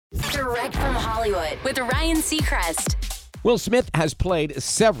Direct from Hollywood with Ryan Seacrest. Will Smith has played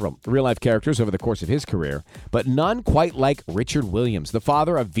several real-life characters over the course of his career, but none quite like Richard Williams, the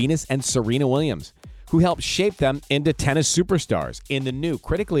father of Venus and Serena Williams, who helped shape them into tennis superstars in the new,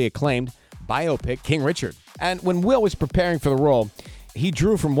 critically acclaimed biopic King Richard. And when Will was preparing for the role, he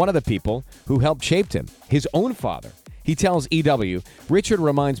drew from one of the people who helped shape him, his own father. He tells EW, Richard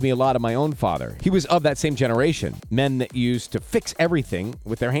reminds me a lot of my own father. He was of that same generation, men that used to fix everything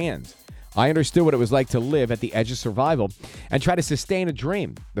with their hands. I understood what it was like to live at the edge of survival and try to sustain a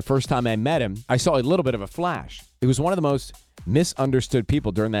dream. The first time I met him, I saw a little bit of a flash. He was one of the most misunderstood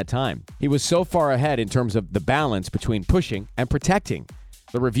people during that time. He was so far ahead in terms of the balance between pushing and protecting.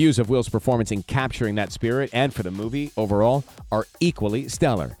 The reviews of Will's performance in capturing that spirit and for the movie overall are equally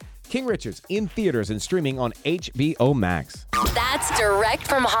stellar. King Richard's in theaters and streaming on HBO Max. That's Direct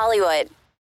from Hollywood.